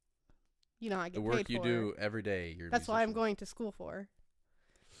 I get paid for. The work you do every day, you're a That's musician. why I'm going to school for.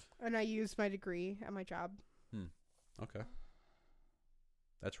 And I use my degree at my job. Okay.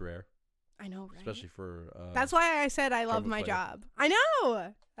 That's rare. I know, right? Especially for that's why I said I love my job. I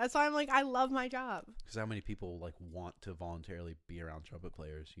know. That's why I'm like, I love my job. Because how many people want to voluntarily be around trumpet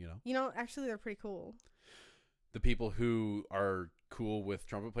players, Actually, they're pretty cool. The people who are cool with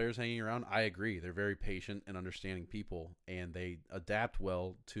trumpet players hanging around, I agree. They're very patient and understanding people, and they adapt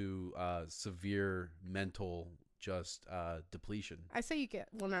well to severe mental depletion. I say you get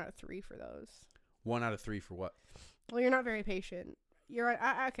 1 out of 3 for those. 1 out of 3 for what? Well, you're not very patient. You're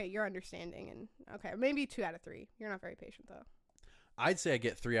okay. You're understanding, and okay, maybe 2 out of 3. You're not very patient though. I'd say I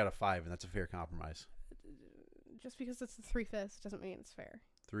get 3 out of 5, and that's a fair compromise. Just because it's the 3/5 doesn't mean it's fair.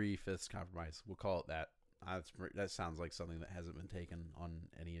 3/5 compromise. We'll call it that. That sounds like something that hasn't been taken on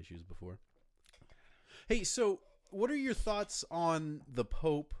any issues before. Hey, so what are your thoughts on the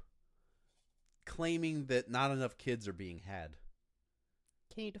Pope claiming that not enough kids are being had?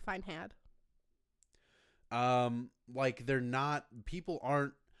 Can you define had? Like people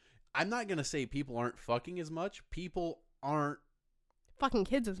aren't, I'm not going to say people aren't fucking as much. People aren't fucking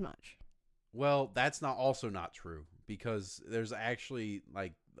kids as much. Well, that's also not true because there's actually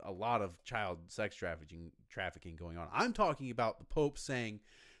like a lot of child sex trafficking going on. I'm talking about the Pope saying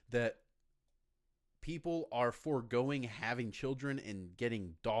that people are foregoing having children and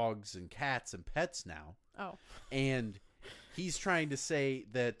getting dogs and cats and pets now. Oh. And he's trying to say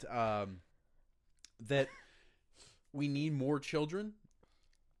that that we need more children.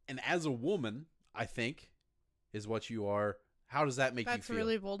 And as a woman, I think, is what you are. How does that make you feel? That's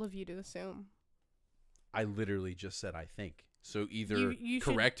really bold of you to assume. I literally just said I think. So either you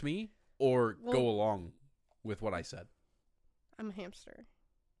correct me or go along with what I said. I'm a hamster.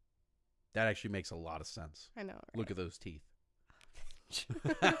 That actually makes a lot of sense. I know. Right? Look at those teeth.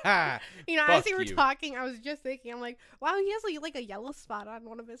 As you were talking, I was just thinking, I'm like, wow, he has like a yellow spot on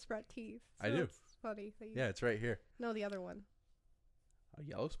one of his front teeth. So I do. It's funny. Yeah, it's right here. No, the other one. A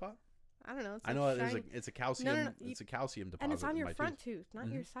yellow spot? I don't know. I know it's a calcium. No, it's a calcium deposit. And it's on in your my front tooth, not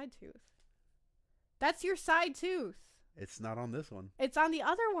your side tooth. That's your side tooth. It's not on this one. It's on the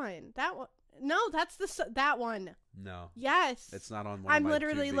other one. That one. No, that's that one. No. Yes. It's not on one. I'm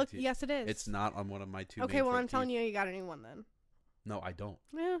literally looking. Yes, it is. It's not on one of my two. Okay, well, I'm telling you got a new one then. No, I don't.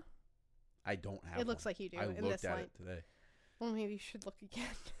 Yeah. I don't have. It looks like you do. I in looked this at light. it today. Well, maybe you should look again.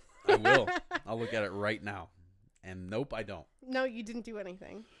 I will. I'll look at it right now. And nope, I don't. No, you didn't do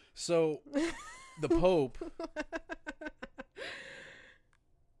anything. So, the Pope...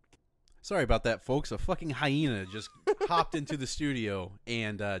 Sorry about that, folks. A fucking hyena just hopped into the studio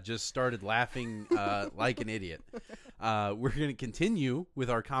and just started laughing like an idiot. We're going to continue with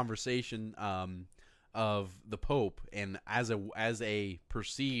our conversation of the Pope, and as a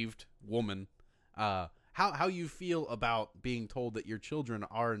perceived woman, how you feel about being told that your children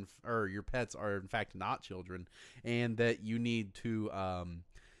are or your pets are in fact not children, and that you need to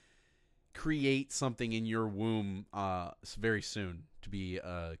create something in your womb very soon to be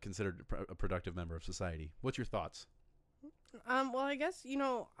considered a productive member of society. What's your thoughts? Well, I guess,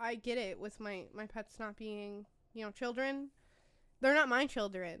 I get it with my pets not being, children. They're not my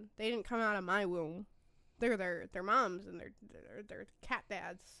children. They didn't come out of my womb. They're their moms and their cat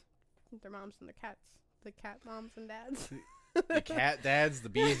dads. Their moms and their cats. The cat moms and dads. The cat dads, the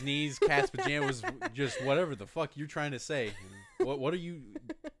bee's knees, cat's pajamas, just whatever the fuck you're trying to say. What are you...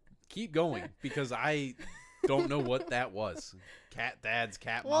 Keep going, because I don't know what that was. Cat dads,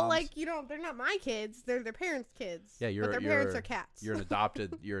 cat moms. Well, they're not my kids. They're their parents' kids. Yeah, but their parents are cats. You're an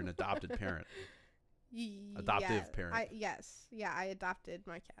adopted parent. Adoptive parent. Yes. Yeah, I adopted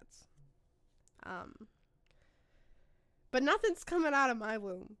my cats. But nothing's coming out of my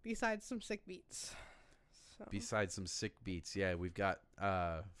womb besides some sick beats. So. Besides some sick beats. Yeah, we've got,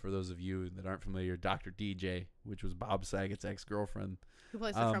 for those of you that aren't familiar, Dr. DJ, which was Bob Saget's ex-girlfriend. Who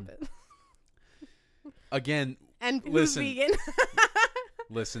plays the trumpet. Again, and who's vegan.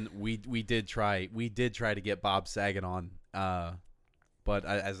 Listen, we did try to get Bob Saget on, but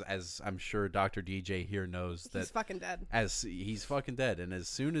as I'm sure Dr. DJ here knows, that he's fucking dead. As he's fucking dead, and as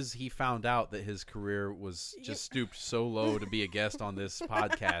soon as he found out that his career was just stooped so low to be a guest on this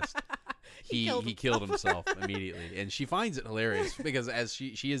podcast, he killed himself immediately. And she finds it hilarious because as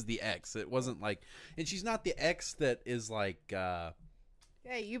she is the ex, it wasn't like, and she's not the ex that is like.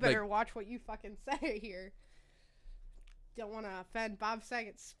 Hey, you better watch what you fucking say here. Don't want to offend Bob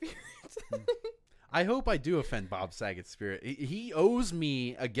Saget's spirit. I hope I do offend Bob Saget's spirit. He owes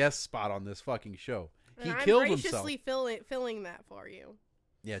me a guest spot on this fucking show. He killed himself. I'm graciously filling that for you.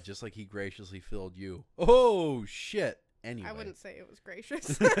 Yeah, just like he graciously filled you. Oh, shit. Anyway. I wouldn't say it was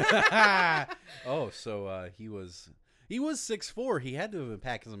gracious. Oh, so he was 6'4". He had to have been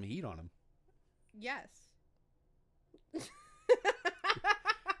packing some heat on him. Yes.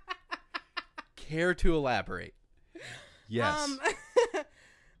 Care to elaborate? Yes.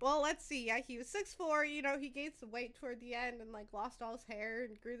 Well, let's see. Yeah, he was 6'4". He gained some weight toward the end and lost all his hair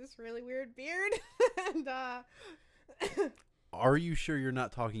and grew this really weird beard. And are you sure you're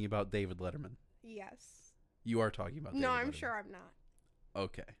not talking about David Letterman? Yes. You are talking about David No, I'm Letterman. sure I'm not.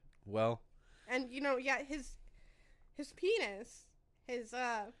 Okay. Well. And his penis, his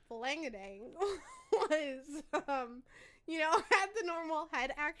phalangadang was had the normal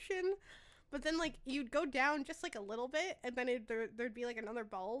head action. But then, you'd go down just, a little bit, and then there'd be, another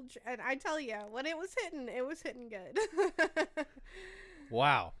bulge. And I tell you, when it was hitting good.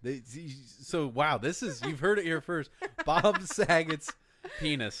 Wow. Wow, you've heard it here first. Bob Saget's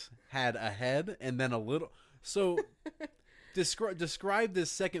penis had a head and then a little. So, describe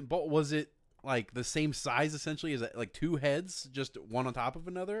this second bulge. Was it, the same size, essentially? Is it, two heads, just one on top of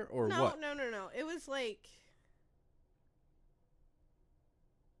another, or what? No. It was,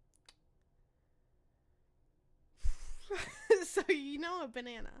 So a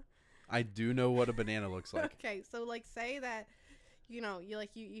banana. I do know what a banana looks like. Okay, so say that you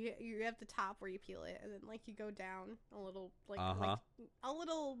have the top where you peel it, and then you go down a little a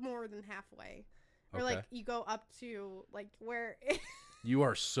little more than halfway, or okay. You go up to where. You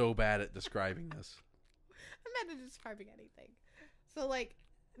are so bad at describing this. I'm not describing anything. So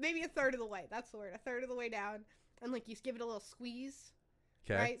maybe a third of the way. That's the word. A third of the way down, and you give it a little squeeze.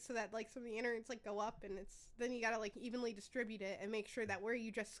 Okay. Right, so that some of the innards go up, and then you gotta evenly distribute it and make sure that where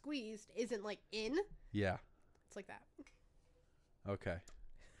you just squeezed isn't in. Yeah. It's like that. Okay.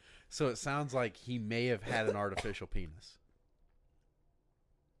 So it sounds like he may have had an artificial penis.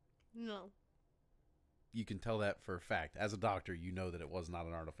 No. You can tell that for a fact. As a doctor, you know that it was not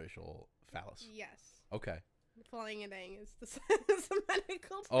an artificial phallus. Yes. Okay. Phalangadang is the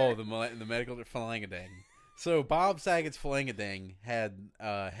medical term. Oh, the medical phalangadang. So Bob Saget's phalangadang had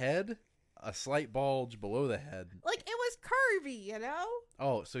a head, a slight bulge below the head. It was curvy,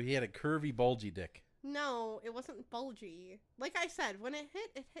 Oh, so he had a curvy, bulgy dick. No, it wasn't bulgy. Like I said, when it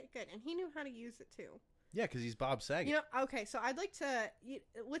hit good, and he knew how to use it too. Yeah, because he's Bob Saget. Okay, so I'd like to.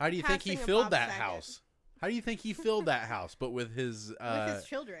 How do you think he filled that house? How do you think he filled that house? But with his with his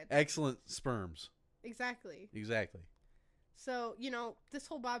children, excellent sperms. Exactly. So, this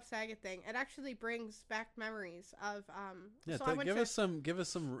whole Bob Saget thing, it actually brings back memories of Yeah, so I went give to, us some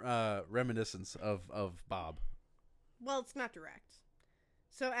reminiscence of Bob. well, it's not direct.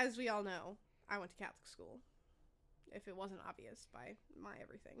 So, as we all know, I went to Catholic school. If it wasn't obvious by my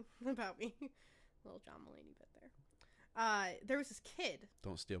everything about me. Little John Mulaney bit there. There was this kid.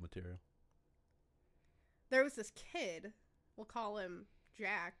 Don't steal material. There was this kid. We'll call him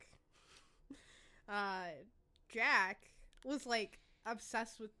Jack. Jack was, like,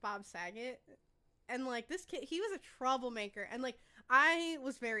 obsessed with Bob Saget. And, like, this kid, he was a troublemaker. And, like, I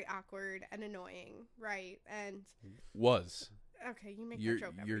was very awkward and annoying, right? And was. Okay, you make You're that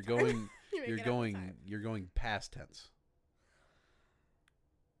joke every you're time. going You make you're it every going time. you're going past tense.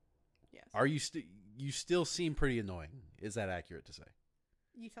 Yes. Are you you still seem pretty annoying? Is that accurate to say?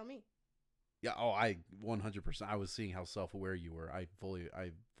 You tell me. Yeah. Oh, I 100%. I was seeing how self-aware you were. I fully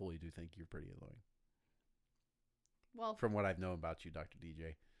do think you're pretty annoying. Well, From what I've known about you, Dr.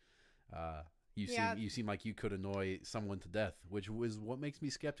 DJ, Yeah. you seem like you could annoy someone to death, which was what makes me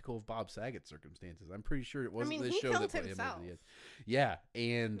skeptical of Bob Saget's circumstances. I'm pretty sure it wasn't this he show killed that put him himself. over the edge. Yeah,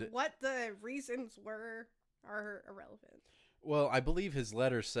 and what the reasons were are irrelevant. well, I believe his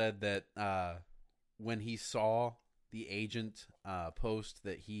letter said that when he saw the agent post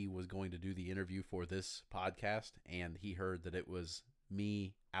that he was going to do the interview for this podcast, and he heard that it was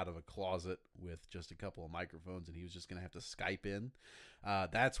me out of a closet with just a couple of microphones, and he was just going to have to Skype in.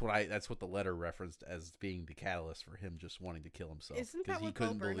 That's what the letter referenced as being the catalyst for him just wanting to kill himself. Isn't 'Cause that what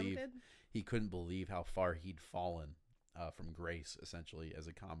Bo Burnham did? he couldn't believe how far he'd fallen from grace, essentially, as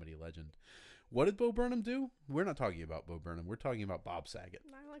a comedy legend. What did Bo Burnham do? We're not talking about Bo Burnham. We're talking about Bob Saget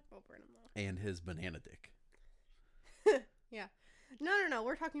I like Bo Burnham though. and his banana dick. Yeah. No.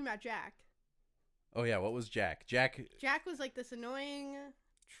 We're talking about Jack. Oh yeah, what was Jack? Jack. Jack was like this annoying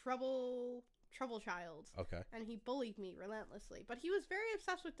trouble child. Okay. And he bullied me relentlessly. But he was very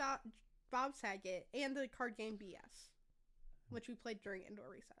obsessed with Bob Saget and the card game BS, which we played during indoor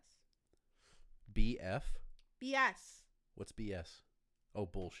recess. BF. BS. What's BS? Oh,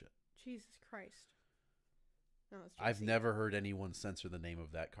 bullshit. Jesus Christ. No, it's I've JC. never heard anyone censor the name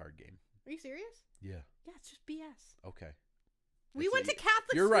of that card game. Are you serious? Yeah. Yeah, it's just BS. Okay. We It's went a- to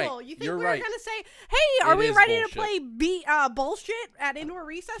Catholic you're school. right. You think You're we were right. going to say, hey, are It we is ready bullshit. to play bullshit at indoor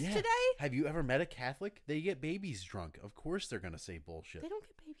recess Yeah. today? Have you ever met a Catholic? They get babies drunk. Of course they're going to say bullshit. They don't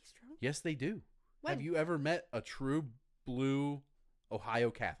get babies drunk. Yes, they do. When? Have you ever met a true blue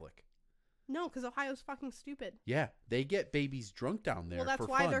Ohio Catholic? No, because Ohio's fucking stupid. Yeah, they get babies drunk down there. Well, that's for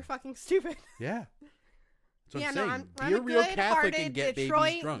why fun. they're fucking stupid. Yeah. That's what yeah, I'm no, saying. I'm Be a a real good Catholic hearted and get Detroit,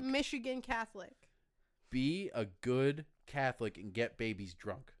 babies drunk. Michigan Catholic. Be a good Catholic and get babies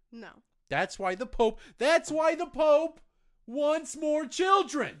drunk. No. That's why the Pope wants more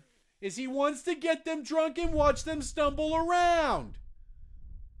children. Is he wants to get them drunk and watch them stumble around.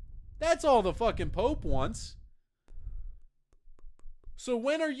 That's all the fucking Pope wants. So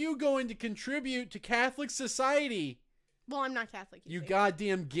when are you going to contribute to Catholic society, Well, I'm not Catholic. you see.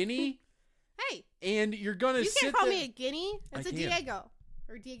 goddamn guinea? Hey, And you're gonna you sit can't call there. me a guinea. It's I a can. Diego.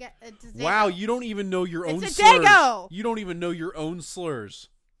 Or Diego. It's a Diego. Wow, you don't even know your own It's a slurs. Dago. You don't even know your own slurs.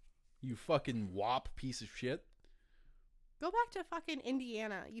 You fucking wop piece of shit. Go back to fucking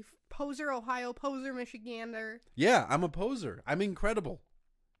Indiana. You poser Ohio, poser Michigander. Yeah, I'm a poser. I'm incredible.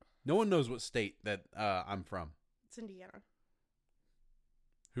 No one knows what state that I'm from. It's Indiana.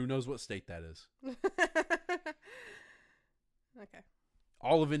 Who knows what state that is? Okay.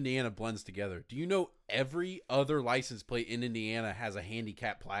 All of Indiana blends together. Do you know every other license plate in Indiana has a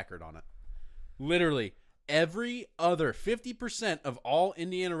handicap placard on it? Literally, every other 50% of all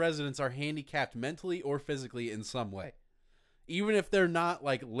Indiana residents are handicapped mentally or physically in some way. Even if they're not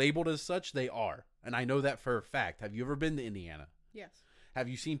like labeled as such, they are. And I know that for a fact. Have you ever been to Indiana? Yes. Have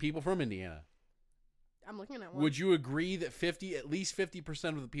you seen people from Indiana? I'm looking at one. Would you agree that at least 50%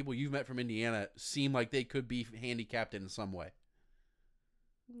 of the people you've met from Indiana seem like they could be handicapped in some way?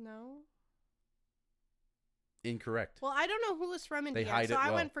 No. Incorrect. Well, I don't know who was from Indiana. hide So it I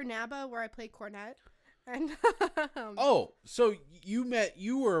well. went for NABA where I played cornet. And Oh, so you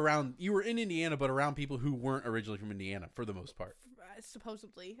were in Indiana, but around people who weren't originally from Indiana for the most part.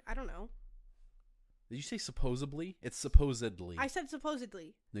 supposedly. I don't know. Did you say supposedly? It's supposedly. I said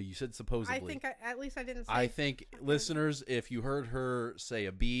supposedly. No, you said supposedly. I think at least I didn't say. I think listeners, if you heard her say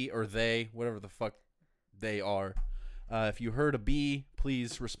a B or they, whatever the fuck they are, if you heard a B,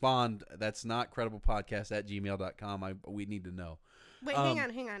 please respond. That's not crediblepodcast@gmail.com. We need to know. Wait,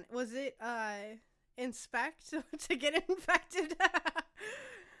 hang on. Was it inspect to get infected?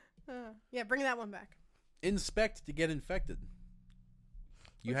 Yeah, bring that one back. Inspect to get infected.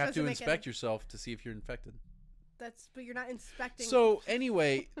 You Which have to doesn't make inspect any- yourself to see if you're infected. but you're not inspecting. So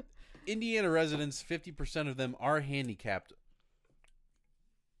anyway, Indiana residents, 50% of them are handicapped.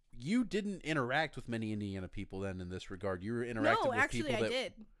 You didn't interact with many Indiana people then in this regard. You were interacting with people that... No,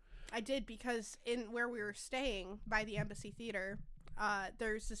 actually I did because in where we were staying by the Embassy Theater,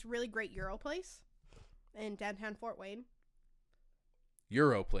 there's this really great Euro place in downtown Fort Wayne.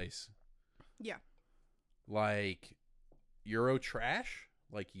 Euro place? Yeah. Like Euro trash?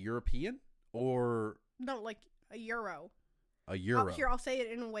 Like European? Or... No, like a euro. A euro. Here, I'll say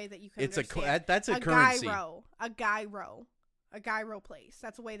it in a way that you can it's understand. That's a currency. A gyro place.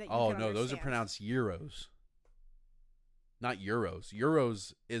 That's a way that you can understand. Oh, no, those are pronounced euros. Not euros.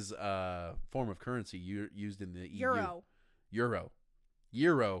 Euros is a form of currency used in the EU.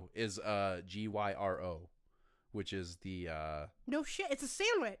 Euro is GYRO, which is the... No shit, it's a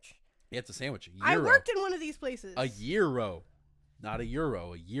sandwich. Yeah, it's a sandwich. Euro. I worked in one of these places. A euro. Not a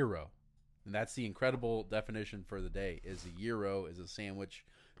euro, a euro. And that's the incredible definition for the day, is a euro is a sandwich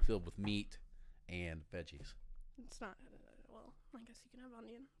filled with meat and veggies. It's not... Well, I guess you can have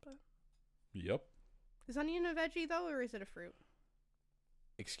onion, but... Yep. Is onion a veggie, though, or is it a fruit?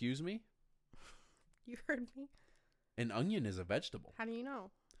 Excuse me? You heard me. An onion is a vegetable. How do you know?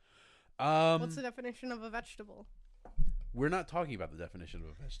 What's the definition of a vegetable? We're not talking about the definition of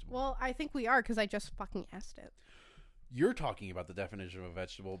a vegetable. Well, I think we are, because I just fucking asked it. You're talking about the definition of a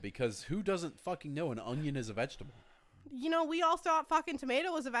vegetable, because who doesn't fucking know an onion is a vegetable? You know, we all thought fucking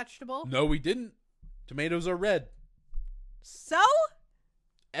tomato was a vegetable. No, we didn't. Tomatoes are red. So?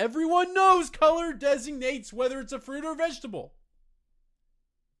 Everyone knows color designates whether it's a fruit or vegetable.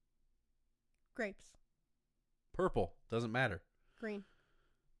 Grapes. Purple. Doesn't matter. Green.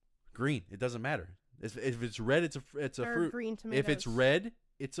 Green. It doesn't matter. If it's red, it's a There fruit. Are green tomatoes. If it's red,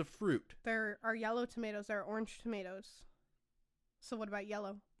 it's a fruit. There are yellow tomatoes. There are orange tomatoes. So what about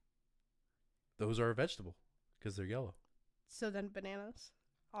yellow? Those are a vegetable because they're yellow. So then bananas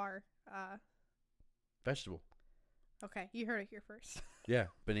are vegetable. Okay, you heard it here first. Yeah,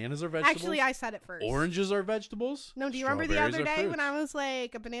 bananas are vegetables. Actually, I said it first. Oranges are vegetables. No, do you remember the other day when I was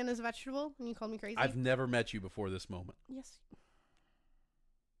like, a banana's a vegetable? And you called me crazy? I've never met you before this moment. Yes,